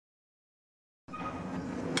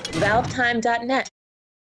ValveTime.net.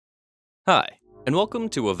 Hi, and welcome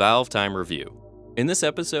to a ValveTime review. In this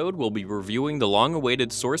episode, we'll be reviewing the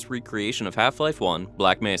long-awaited Source recreation of Half-Life 1,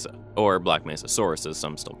 Black Mesa, or Black Mesa Source as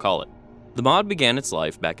some still call it. The mod began its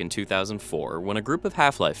life back in 2004 when a group of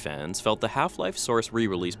Half-Life fans felt the Half-Life Source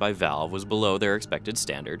re-release by Valve was below their expected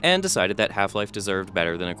standard and decided that Half-Life deserved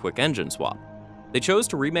better than a quick engine swap. They chose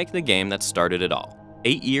to remake the game that started it all.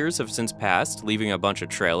 8 years have since passed, leaving a bunch of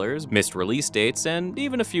trailers, missed release dates, and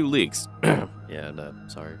even a few leaks.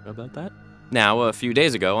 Sorry about that. Now, a few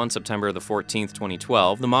days ago, on September the 14th,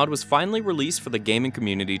 2012, the mod was finally released for the gaming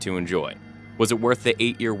community to enjoy. Was it worth the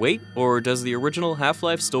 8-year wait, or does the original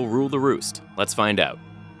Half-Life still rule the roost? Let's find out.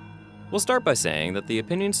 We'll start by saying that the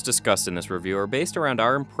opinions discussed in this review are based around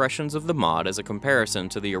our impressions of the mod as a comparison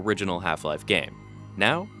to the original Half-Life game.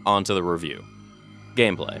 Now, on to the review.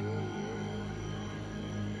 Gameplay.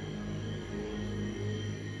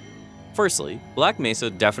 Firstly, Black Mesa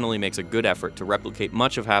definitely makes a good effort to replicate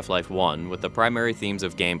much of Half-Life 1, with the primary themes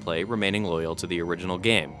of gameplay remaining loyal to the original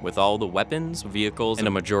game, with all the weapons, vehicles, and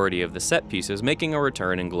a majority of the set pieces making a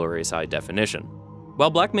return in glorious high definition. While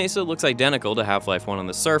Black Mesa looks identical to Half-Life 1 on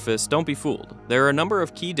the surface, don't be fooled. There are a number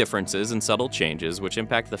of key differences and subtle changes which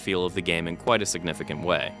impact the feel of the game in quite a significant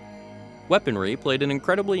way. Weaponry played an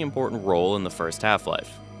incredibly important role in the first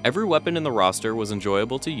Half-Life. Every weapon in the roster was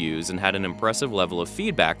enjoyable to use and had an impressive level of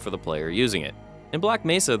feedback for the player using it. In Black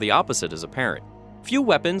Mesa, the opposite is apparent. Few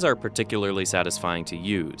weapons are particularly satisfying to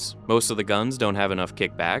use. Most of the guns don't have enough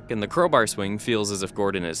kickback, and the crowbar swing feels as if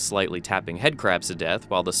Gordon is slightly tapping headcrabs to death,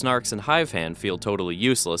 while the snarks and hive hand feel totally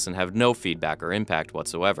useless and have no feedback or impact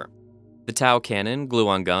whatsoever. The Tau cannon,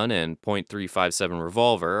 glue-on gun, and .357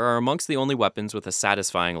 revolver are amongst the only weapons with a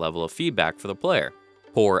satisfying level of feedback for the player.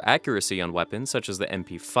 Poor accuracy on weapons such as the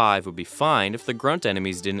MP5 would be fine if the grunt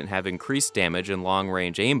enemies didn't have increased damage and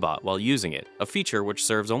long-range aimbot while using it, a feature which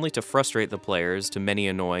serves only to frustrate the players to many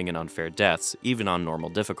annoying and unfair deaths, even on normal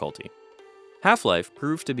difficulty. Half-Life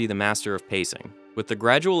proved to be the master of pacing, with the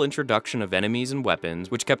gradual introduction of enemies and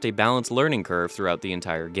weapons which kept a balanced learning curve throughout the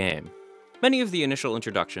entire game. Many of the initial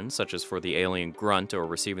introductions, such as for the alien grunt or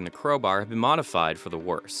receiving the crowbar, have been modified for the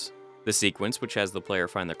worse. The sequence, which has the player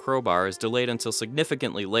find the crowbar, is delayed until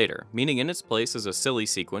significantly later, meaning in its place is a silly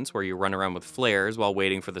sequence where you run around with flares while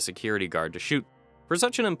waiting for the security guard to shoot. For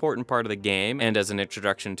such an important part of the game, and as an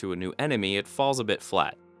introduction to a new enemy, it falls a bit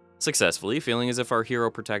flat. Successfully, feeling as if our hero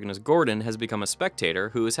protagonist Gordon has become a spectator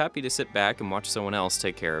who is happy to sit back and watch someone else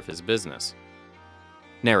take care of his business.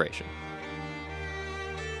 Narration.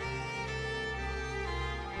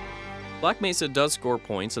 Black Mesa does score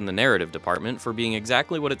points in the narrative department for being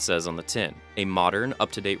exactly what it says on the tin, a modern,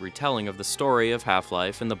 up-to-date retelling of the story of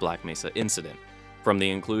Half-Life and the Black Mesa incident. From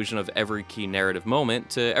the inclusion of every key narrative moment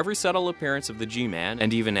to every subtle appearance of the G-Man,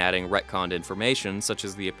 and even adding retconned information such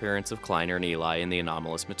as the appearance of Kleiner and Eli in the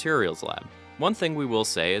Anomalous Materials Lab. One thing we will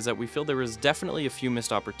say is that we feel there was definitely a few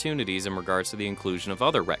missed opportunities in regards to the inclusion of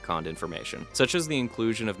other retconned information, such as the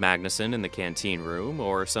inclusion of Magnuson in the canteen room,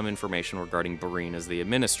 or some information regarding Barine as the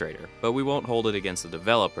administrator, but we won't hold it against the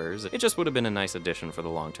developers, it just would have been a nice addition for the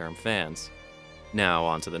long-term fans. Now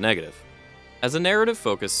on to the negative. As a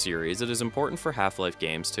narrative-focused series, it is important for Half-Life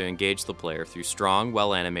games to engage the player through strong,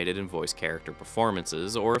 well-animated and voiced character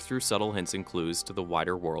performances, or through subtle hints and clues to the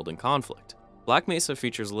wider world and conflict. Black Mesa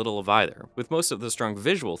features little of either, with most of the strong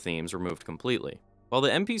visual themes removed completely. While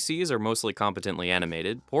the NPCs are mostly competently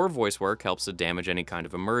animated, poor voice work helps to damage any kind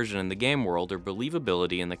of immersion in the game world or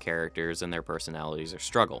believability in the characters and their personalities or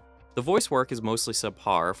struggle. The voice work is mostly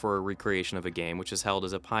subpar for a recreation of a game which is held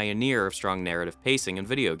as a pioneer of strong narrative pacing in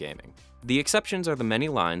video gaming. The exceptions are the many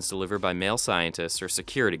lines delivered by male scientists or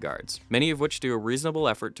security guards, many of which do a reasonable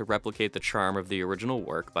effort to replicate the charm of the original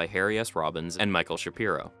work by Harry S. Robbins and Michael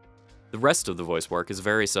Shapiro. The rest of the voice work is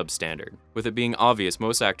very substandard, with it being obvious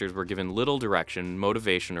most actors were given little direction,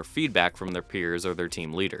 motivation, or feedback from their peers or their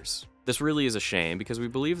team leaders. This really is a shame because we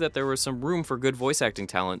believe that there was some room for good voice acting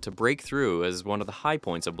talent to break through as one of the high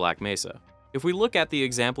points of Black Mesa. If we look at the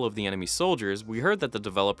example of the enemy soldiers, we heard that the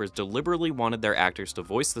developers deliberately wanted their actors to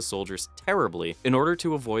voice the soldiers terribly in order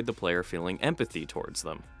to avoid the player feeling empathy towards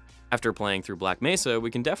them. After playing through Black Mesa,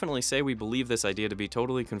 we can definitely say we believe this idea to be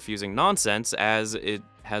totally confusing nonsense, as it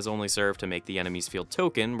has only served to make the enemies feel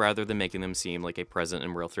token rather than making them seem like a present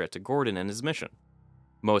and real threat to Gordon and his mission.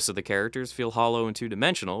 Most of the characters feel hollow and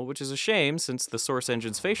two-dimensional, which is a shame since the Source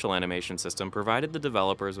Engine's facial animation system provided the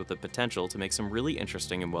developers with the potential to make some really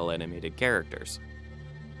interesting and well-animated characters.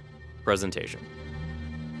 Presentation.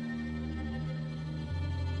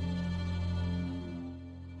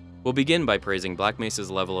 We'll begin by praising Black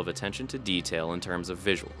Mesa's level of attention to detail in terms of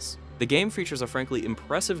visuals. The game features a frankly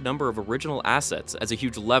impressive number of original assets, as a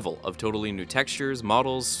huge level of totally new textures,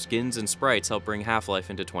 models, skins, and sprites help bring Half-Life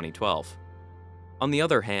into 2012. On the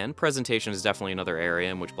other hand, presentation is definitely another area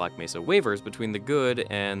in which Black Mesa wavers between the good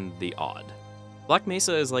and the odd. Black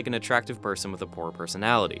Mesa is like an attractive person with a poor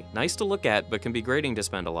personality, nice to look at but can be grating to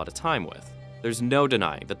spend a lot of time with. There's no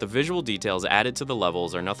denying that the visual details added to the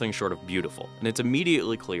levels are nothing short of beautiful, and it's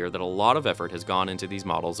immediately clear that a lot of effort has gone into these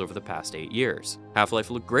models over the past 8 years.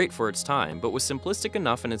 Half-Life looked great for its time, but was simplistic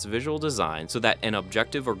enough in its visual design so that an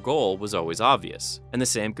objective or goal was always obvious, and the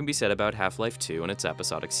same can be said about Half-Life 2 and its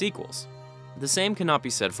episodic sequels. The same cannot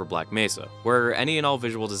be said for Black Mesa, where any and all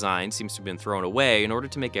visual design seems to have been thrown away in order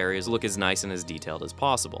to make areas look as nice and as detailed as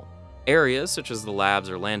possible. Areas, such as the labs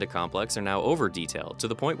or Lambda complex, are now over-detailed, to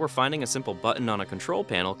the point where finding a simple button on a control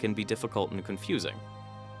panel can be difficult and confusing.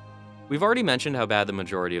 We've already mentioned how bad the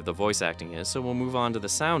majority of the voice acting is, so we'll move on to the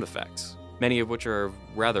sound effects, many of which are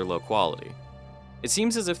rather low quality. It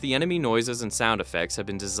seems as if the enemy noises and sound effects have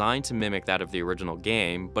been designed to mimic that of the original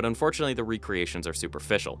game, but unfortunately the recreations are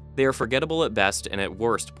superficial. They are forgettable at best and at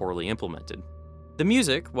worst poorly implemented. The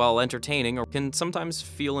music, while entertaining, can sometimes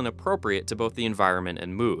feel inappropriate to both the environment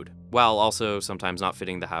and mood, while also sometimes not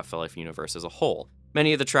fitting the Half-Life universe as a whole.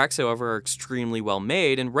 Many of the tracks, however, are extremely well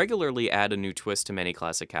made and regularly add a new twist to many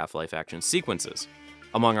classic Half-Life action sequences.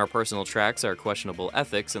 Among our personal tracks are Questionable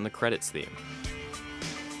Ethics and the credits theme.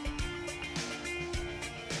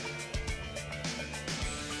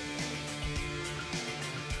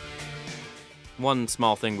 One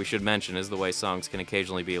small thing we should mention is the way songs can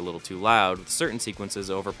occasionally be a little too loud, with certain sequences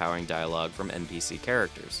overpowering dialogue from NPC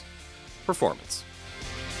characters. Performance.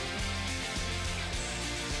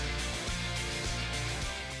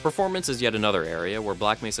 Performance is yet another area where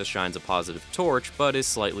Black Mesa shines a positive torch, but is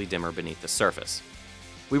slightly dimmer beneath the surface.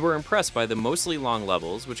 We were impressed by the mostly long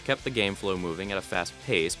levels, which kept the game flow moving at a fast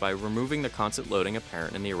pace by removing the constant loading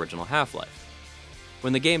apparent in the original Half-Life.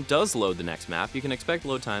 When the game does load the next map, you can expect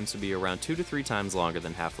load times to be around 2 to 3 times longer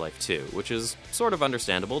than Half-Life 2, which is sort of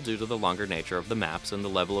understandable due to the longer nature of the maps and the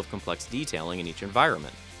level of complex detailing in each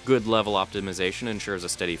environment. Good level optimization ensures a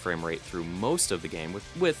steady frame rate through most of the game,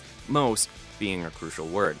 with most being a crucial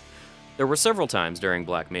word. There were several times during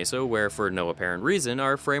Black Mesa where, for no apparent reason,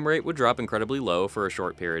 our frame rate would drop incredibly low for a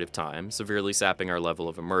short period of time, severely sapping our level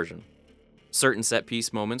of immersion. Certain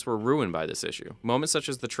set-piece moments were ruined by this issue. Moments such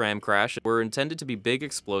as the tram crash were intended to be big,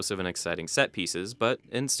 explosive, and exciting set-pieces, but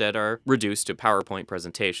instead are reduced to PowerPoint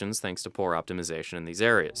presentations thanks to poor optimization in these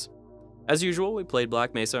areas. As usual, we played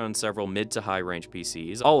Black Mesa on several mid to high range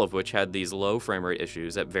PCs, all of which had these low frame rate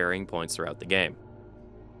issues at varying points throughout the game.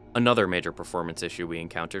 Another major performance issue we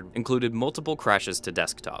encountered included multiple crashes to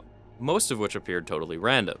desktop, most of which appeared totally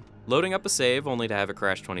random. Loading up a save only to have it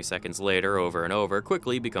crash 20 seconds later over and over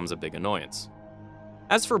quickly becomes a big annoyance.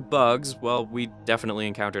 As for bugs, well, we definitely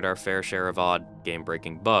encountered our fair share of odd,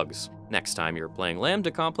 game-breaking bugs. Next time you're playing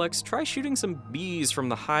Lambda Complex, try shooting some bees from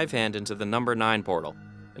the Hive Hand into the number 9 portal.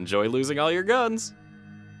 Enjoy losing all your guns!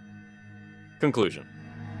 Conclusion.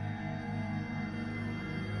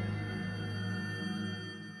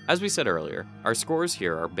 As we said earlier, our scores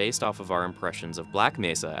here are based off of our impressions of Black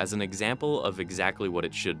Mesa as an example of exactly what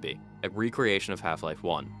it should be, a recreation of Half-Life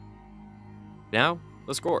 1. Now,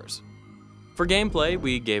 the scores. For gameplay,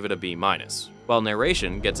 we gave it a B-, while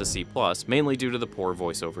narration gets a C+, mainly due to the poor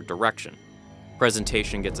voiceover direction.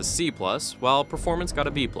 Presentation gets a C+, while performance got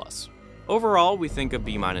a B+. Overall, we think a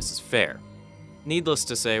B- is fair. Needless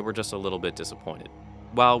to say, we're just a little bit disappointed.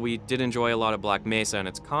 While we did enjoy a lot of Black Mesa and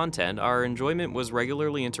its content, our enjoyment was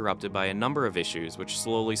regularly interrupted by a number of issues which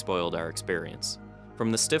slowly spoiled our experience.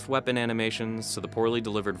 From the stiff weapon animations to the poorly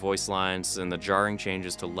delivered voice lines and the jarring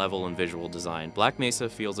changes to level and visual design, Black Mesa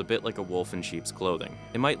feels a bit like a wolf in sheep's clothing.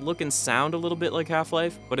 It might look and sound a little bit like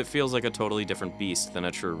Half-Life, but it feels like a totally different beast than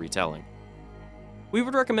a true retelling. We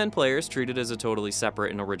would recommend players treat it as a totally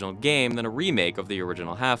separate and original game than a remake of the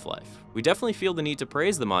original Half-Life. We definitely feel the need to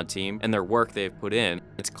praise the mod team and their work they've put in.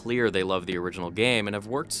 It's clear they love the original game and have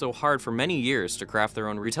worked so hard for many years to craft their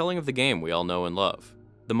own retelling of the game we all know and love.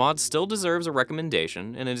 The mod still deserves a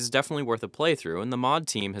recommendation, and it is definitely worth a playthrough, and the mod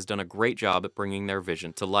team has done a great job at bringing their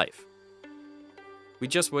vision to life. We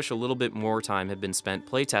just wish a little bit more time had been spent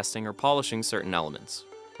playtesting or polishing certain elements.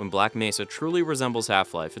 When Black Mesa truly resembles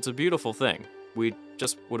Half-Life, it's a beautiful thing. We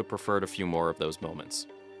just would have preferred a few more of those moments.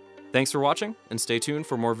 Thanks for watching, and stay tuned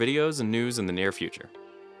for more videos and news in the near future.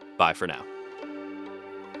 Bye for now.